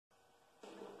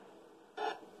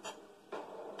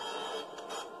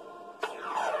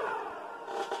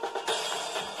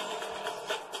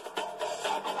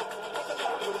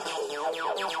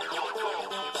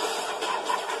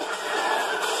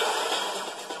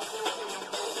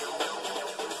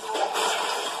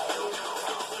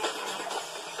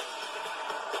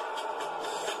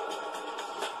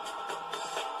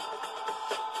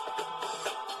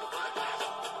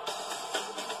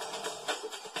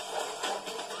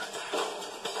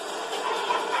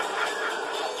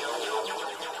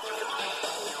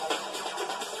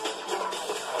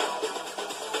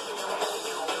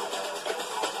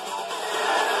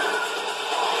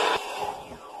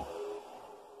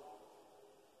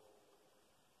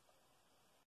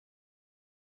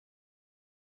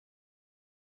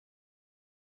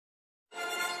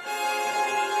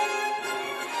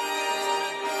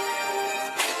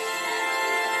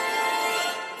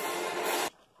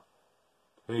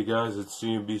Hey guys, it's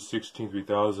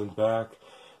CMB163000 back.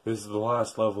 This is the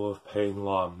last level of playing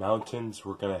Lau Mountains.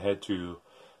 We're gonna head to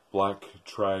Black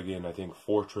Dragon, I think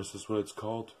Fortress is what it's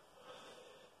called.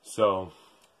 So,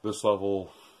 this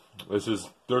level, there's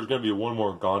gonna be one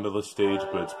more gondola stage,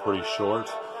 but it's pretty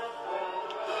short.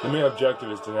 The main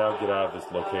objective is to now get out of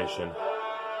this location.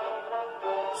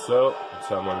 So, let's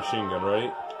have my machine gun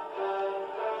ready.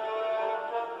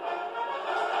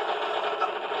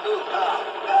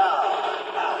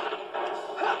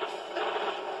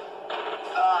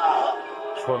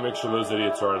 Just want to make sure those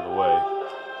idiots are out of the way.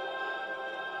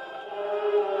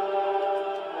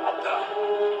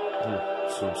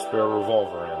 Some spare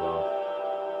revolver ammo.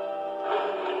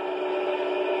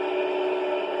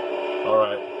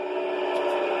 Alright.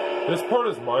 This part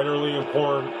is minorly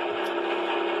important.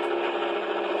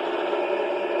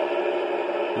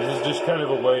 This is just kind of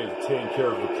a way of taking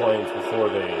care of the planes before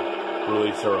they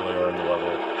release earlier in the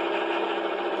level.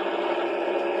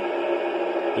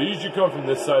 They usually come from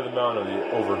this side of the mountain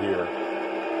over here.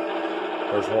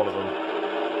 There's one of them.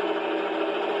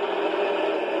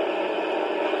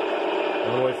 I'm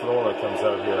gonna wait for the one that comes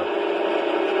out here.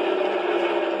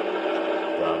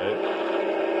 Got it.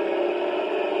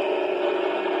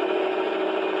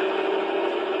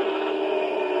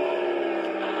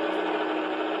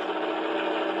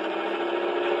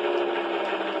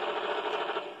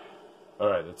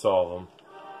 Alright, that's all of them.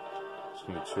 There's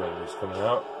gonna be two enemies coming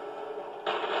out.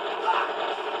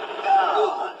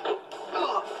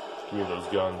 Give me those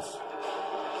guns.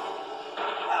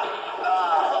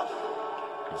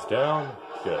 He's down.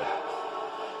 Good.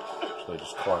 So I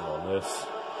just climb on this.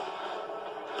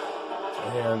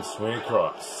 And swing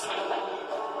across.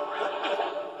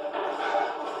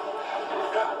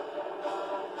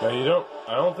 Now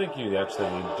I don't think you actually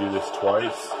need to do this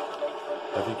twice.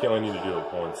 I think you only need to do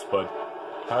it once, but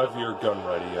have your gun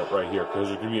ready up right here, because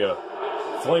there's going to be a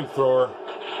flamethrower.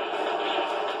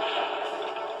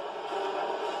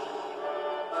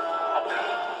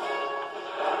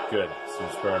 Good. Some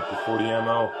spare MP40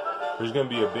 ammo. There's going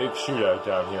to be a big shootout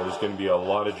down here. There's going to be a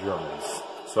lot of Germans.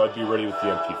 So I'd be ready with the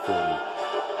MP40.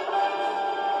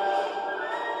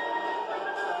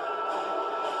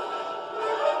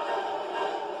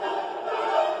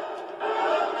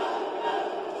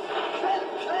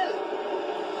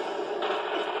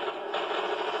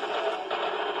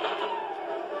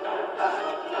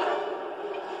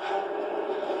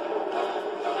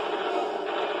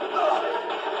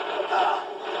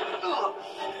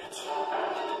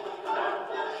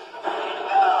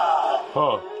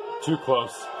 Oh, too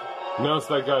close. Noticed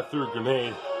that guy threw a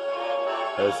grenade.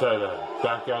 I just had to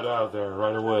back out of there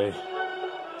right away.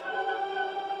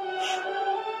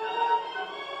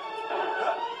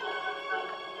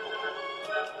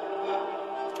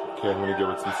 Okay, I'm gonna get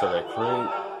what's inside that crate.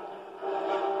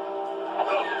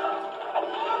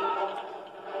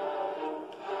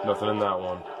 Nothing in that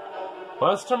one.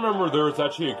 Last time, remember, there was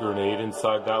actually a grenade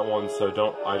inside that one, so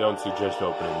I don't suggest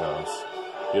opening those.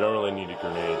 You don't really need a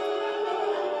grenade.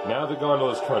 Now the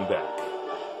gondola's coming back.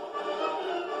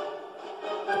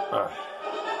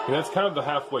 And that's kind of the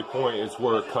halfway point, is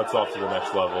where it cuts off to the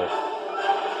next level.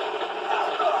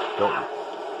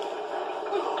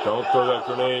 Don't throw that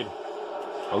grenade.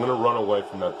 I'm gonna run away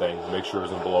from that thing, make sure it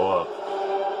doesn't blow up.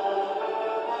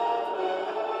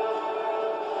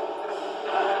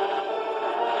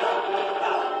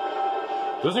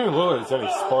 Doesn't even look like there's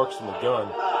any sparks in the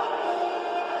gun.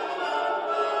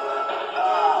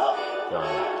 Got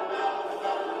it.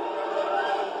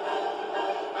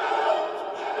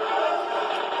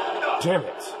 Damn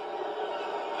it.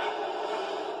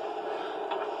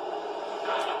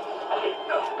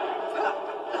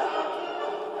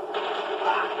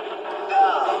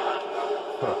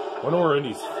 Huh. Wonder where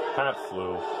Indy's hat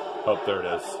flew. Oh, there it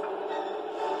is.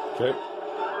 Okay.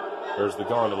 There's the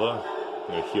gondola.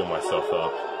 I'm gonna heal myself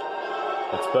up.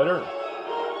 That's better.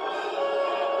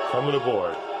 Coming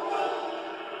aboard.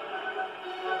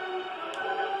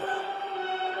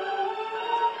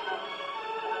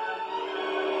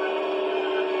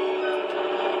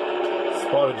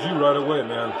 Spotted you right away,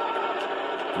 man.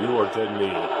 You are dead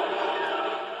meat.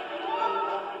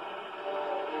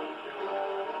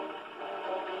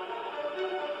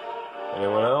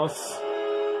 Anyone else?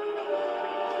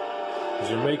 Because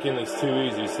you're making this too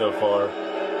easy so far.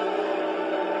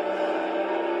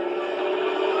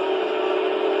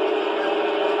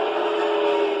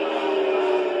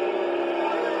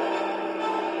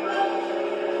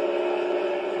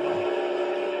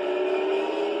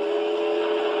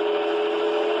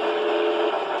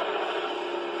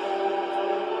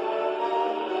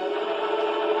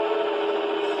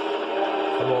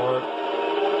 Come on.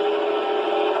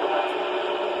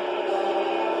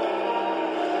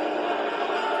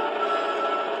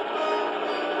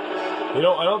 You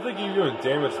know, I don't think you even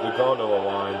damaged the gondola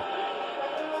line.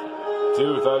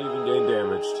 Dude, without even getting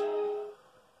damaged.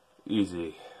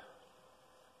 Easy.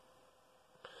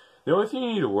 The only thing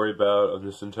you need to worry about on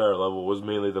this entire level was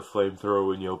mainly the flamethrower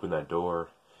when you open that door.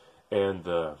 And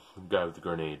the guy with the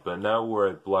grenade. But now we're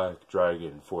at Black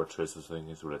Dragon Fortress, I think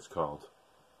is what it's called.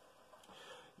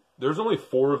 There's only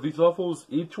 4 of these levels.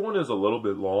 Each one is a little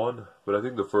bit long, but I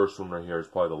think the first one right here is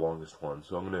probably the longest one.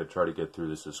 So I'm going to try to get through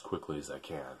this as quickly as I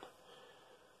can.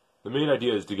 The main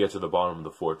idea is to get to the bottom of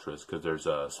the fortress, because there's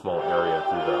a small area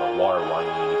through the water line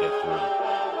you need to get through.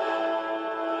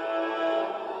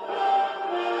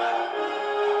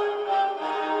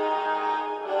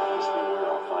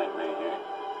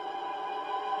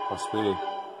 Must be.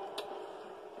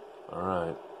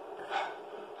 Alright.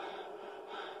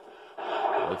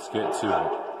 Let's get to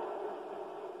it.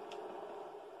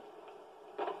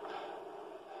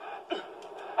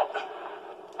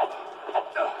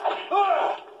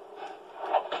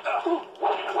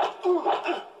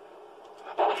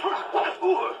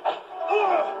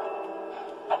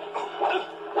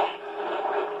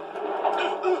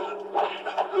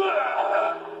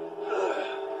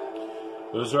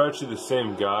 Those are actually the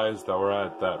same guys that were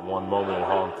at that one moment in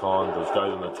Hong Kong. Those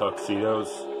guys in the tuxedos.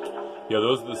 Yeah,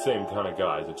 those are the same kind of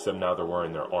guys, except now they're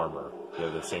wearing their armor. They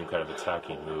have the same kind of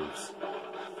attacking moves.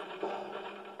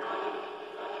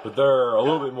 But they're a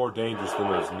little bit more dangerous than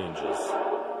those ninjas.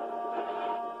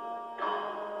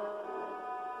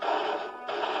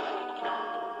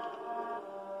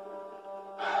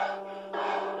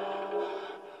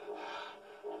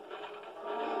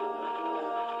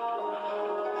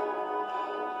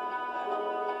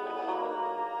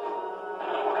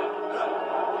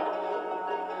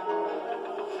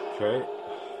 Okay,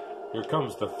 here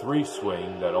comes the 3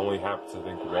 swing that only happens, I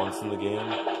think, once in the game.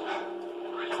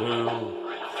 2,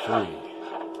 3.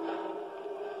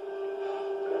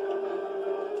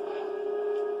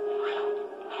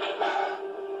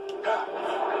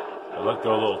 I let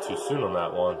go a little too soon on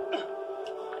that one.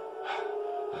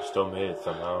 I still made it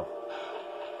somehow.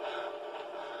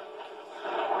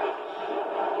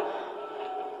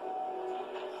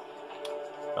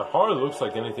 It hardly looks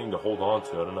like anything to hold on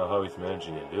to. I don't know how he's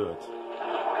managing to do it.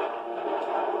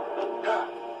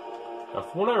 Now,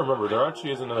 from what I remember, there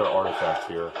actually is another artifact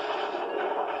here.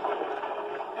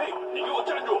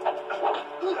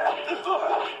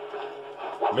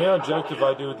 Main objective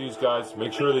I do with these guys,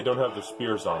 make sure they don't have their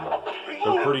spears on them.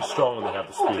 They're pretty strong when they have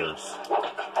the spears.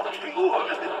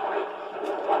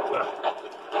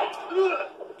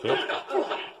 Okay.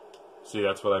 See,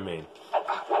 that's what I mean.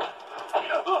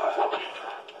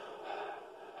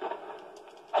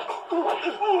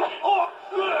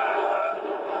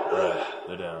 Alright,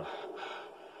 they're down.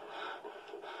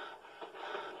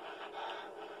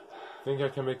 Think I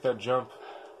can make that jump?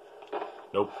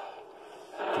 Nope.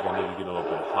 I think I need to get a little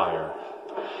bit higher.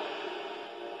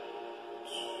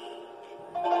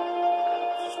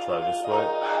 Just try this way.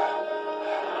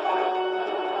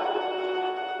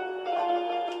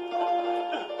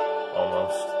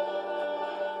 Almost.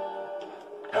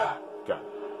 Got it.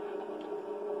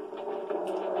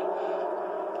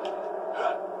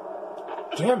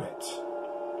 Damn it!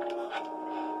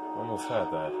 Almost had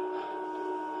that.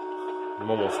 I'm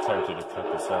almost tempted to cut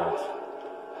this out.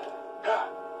 Okay.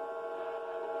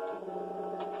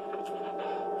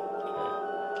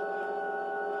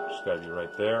 Just gotta be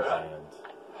right there and...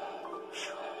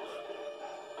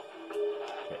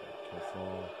 Okay, careful.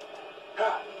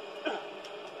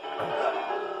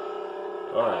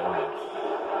 Alright, I'm good.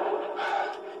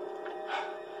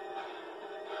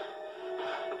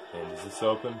 And is this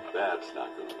open? That's not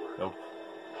gonna work. Nope.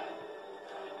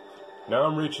 Now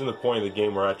I'm reaching the point of the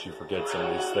game where I actually forget some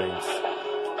of these things.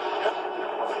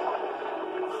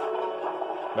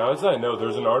 Now, as I know,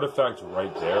 there's an artifact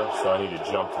right there, so I need to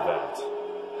jump to that.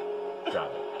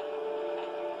 Got it.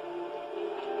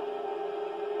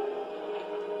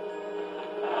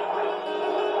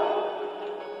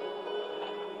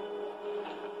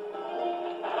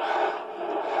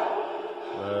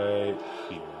 Right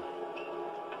here.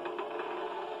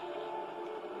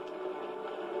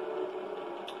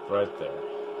 Right there.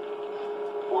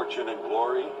 Fortune and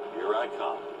glory, here I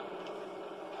come.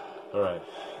 Alright,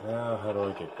 now how do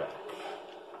I get back?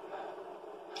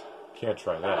 Can't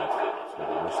try that. It's a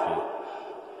little risky.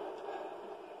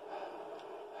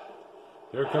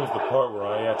 Here comes the part where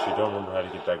I actually don't remember how to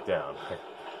get back down.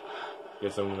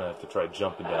 Guess I'm gonna have to try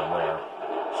jumping down there.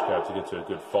 Just gonna have to get to a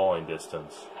good falling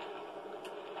distance.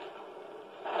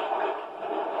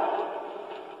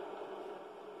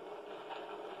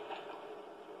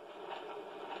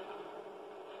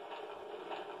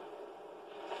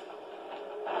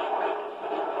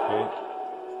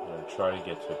 try to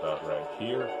get to about right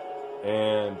here.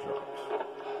 And drop.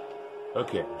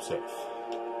 Okay, I'm safe.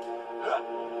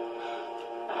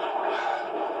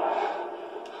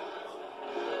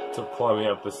 So climbing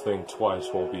up this thing twice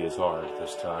won't be as hard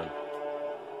this time.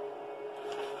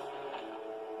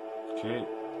 Okay.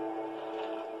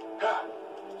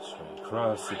 Swing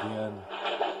across again.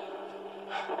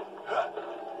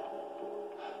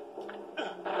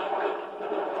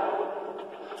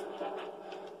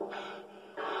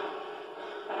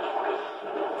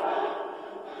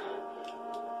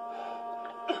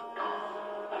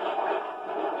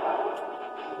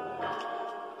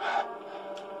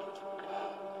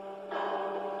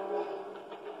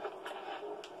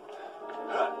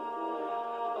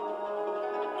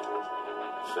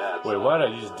 Wait, why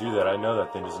did I just do that? I know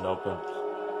that thing isn't open.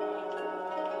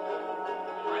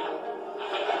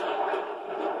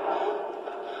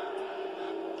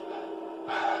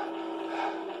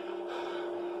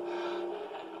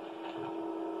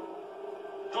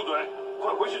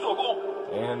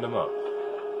 And I'm up.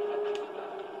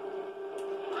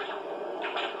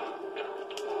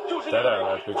 That out of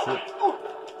that picture.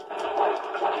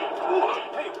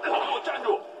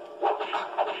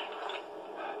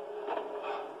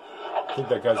 I think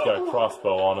that guy's got a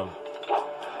crossbow on him.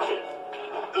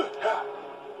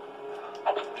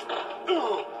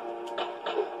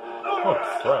 Oh,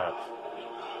 crap.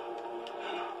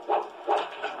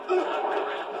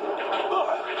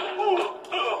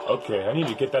 Okay, I need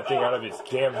to get that thing out of its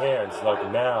damn hands,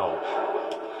 like now.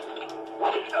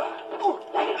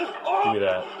 Give me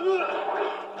that.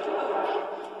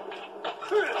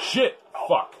 Shit!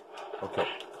 Fuck. Okay.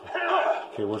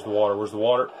 Okay, where's the water? Where's the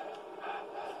water?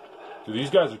 Dude,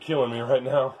 these guys are killing me right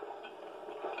now.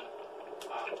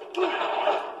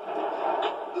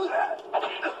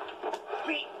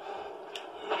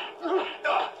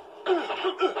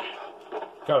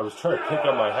 God, I was trying to pick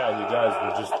up my hat and you guys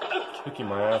were just kicking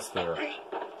my ass there.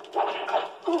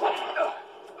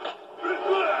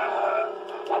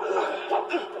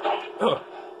 Ugh,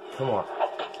 come on.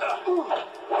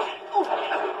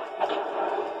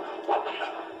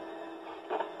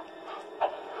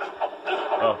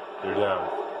 Oh, you're down.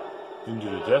 Didn't do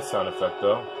the death sound effect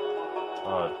though.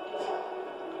 Odd.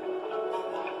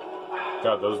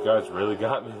 God, those guys really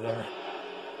got me there.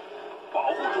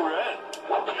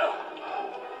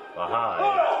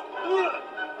 Aha.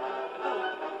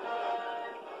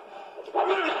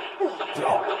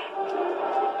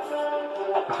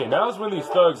 Okay, now's when these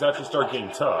thugs actually start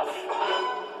getting tough.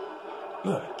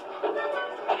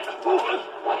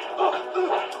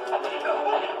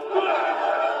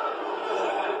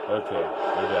 Okay,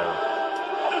 we're down.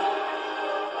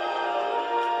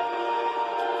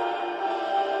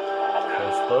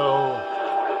 Crossbow.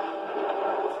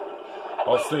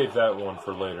 I'll save that one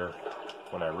for later,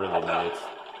 when I really need it.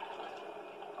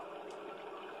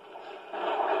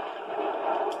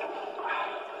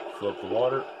 Fill up the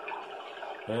water.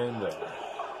 And there.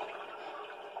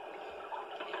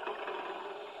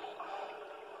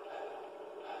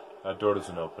 That door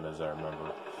doesn't open as I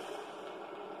remember.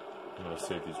 I'm going to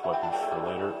save these weapons for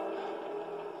later.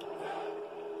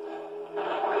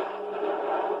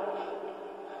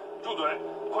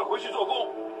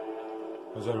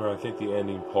 As I remember, I think the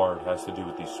ending part has to do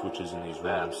with these switches in these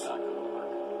rooms.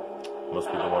 Must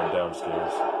be the one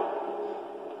downstairs.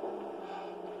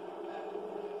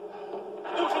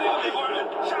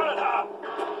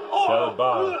 Shut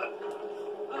Bob.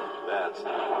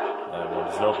 That one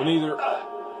doesn't open either.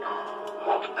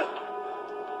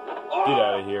 Get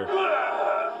out of here.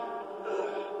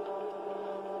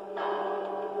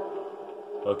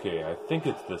 Okay, I think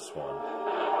it's this one.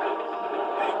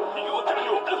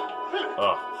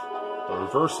 Oh, a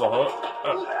reversal, huh?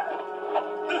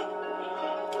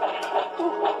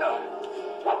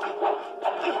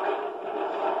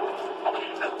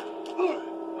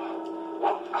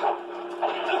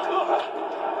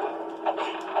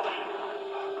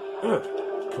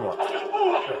 Come on.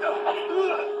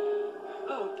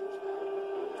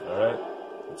 Alright,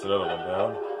 that's another one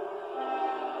down.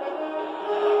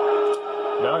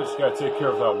 Now I just gotta take care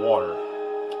of that water.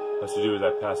 Has to do with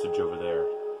that passage over there.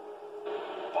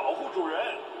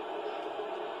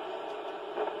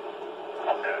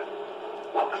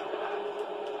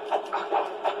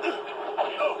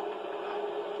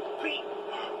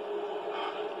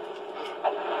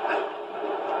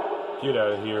 Get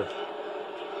out of here.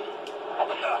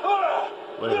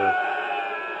 Later.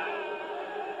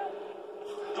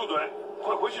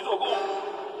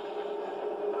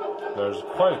 There's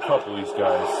quite a couple of these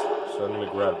guys, so I'm going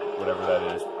to grab whatever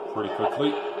that is pretty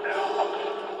quickly.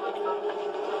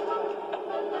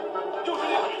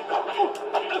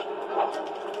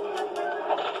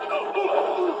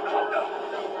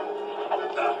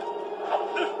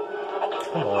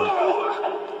 Come on.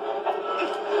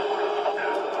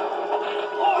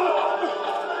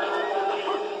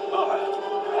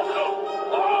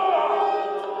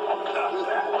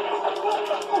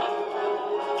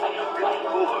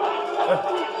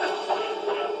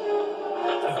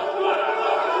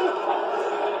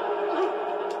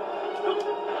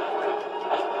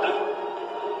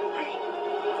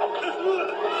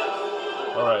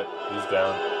 Alright, he's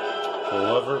down. Pull the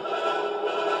lever.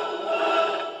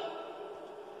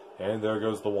 And there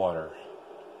goes the water.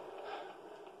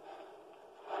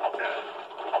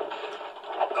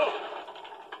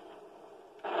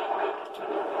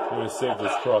 I'm going to save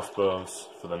those crossbows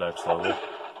for the next level.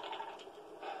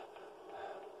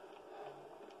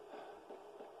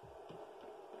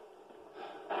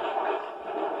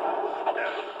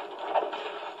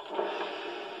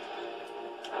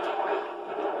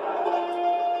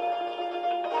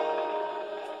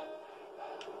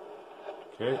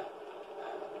 Okay.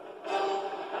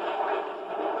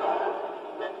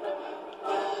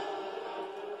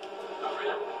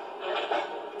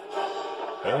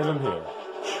 And I'm here.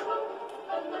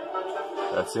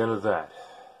 That's the end of that.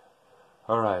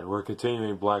 Alright, we're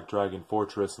continuing Black Dragon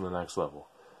Fortress in the next level.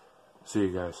 See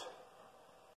you guys.